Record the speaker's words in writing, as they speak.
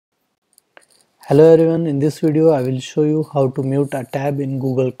Hello everyone, in this video I will show you how to mute a tab in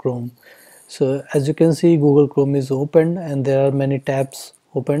Google Chrome. So as you can see, Google Chrome is opened and there are many tabs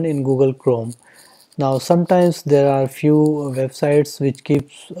opened in Google Chrome. Now sometimes there are few websites which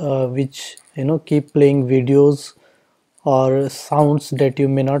keep playing videos or sounds that you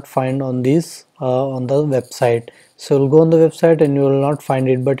may not find on this on the website. So you'll go on the website and you will not find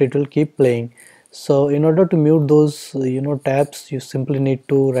it, but it will keep playing. So in order to mute those tabs, you simply need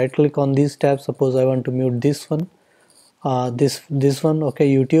to right click on these tabs. Suppose I want to mute this one, this one,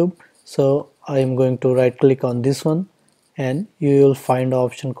 okay, YouTube. So I am going to right click on this one and you will find the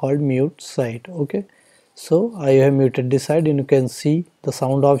option called mute site. Okay, so I have muted this side and you can see the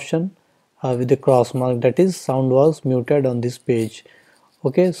sound option with the cross mark, that is sound was muted on this page.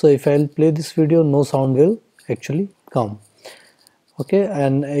 Okay, so if I'll play this video, no sound will actually come. Okay,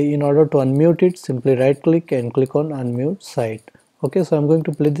 and in order to unmute it, simply right click and click on unmute site. Okay, so I'm going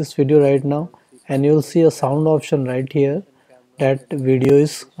to play this video right now and you'll see a sound option right here that video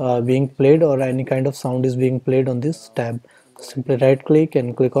is being played or any kind of sound is being played on this tab. Simply right click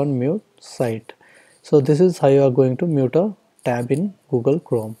and click on mute site. So this is how you are going to mute a tab in Google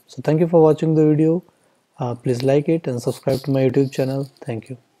Chrome. So thank you for watching the video. Please like it and subscribe to my YouTube channel. Thank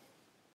you.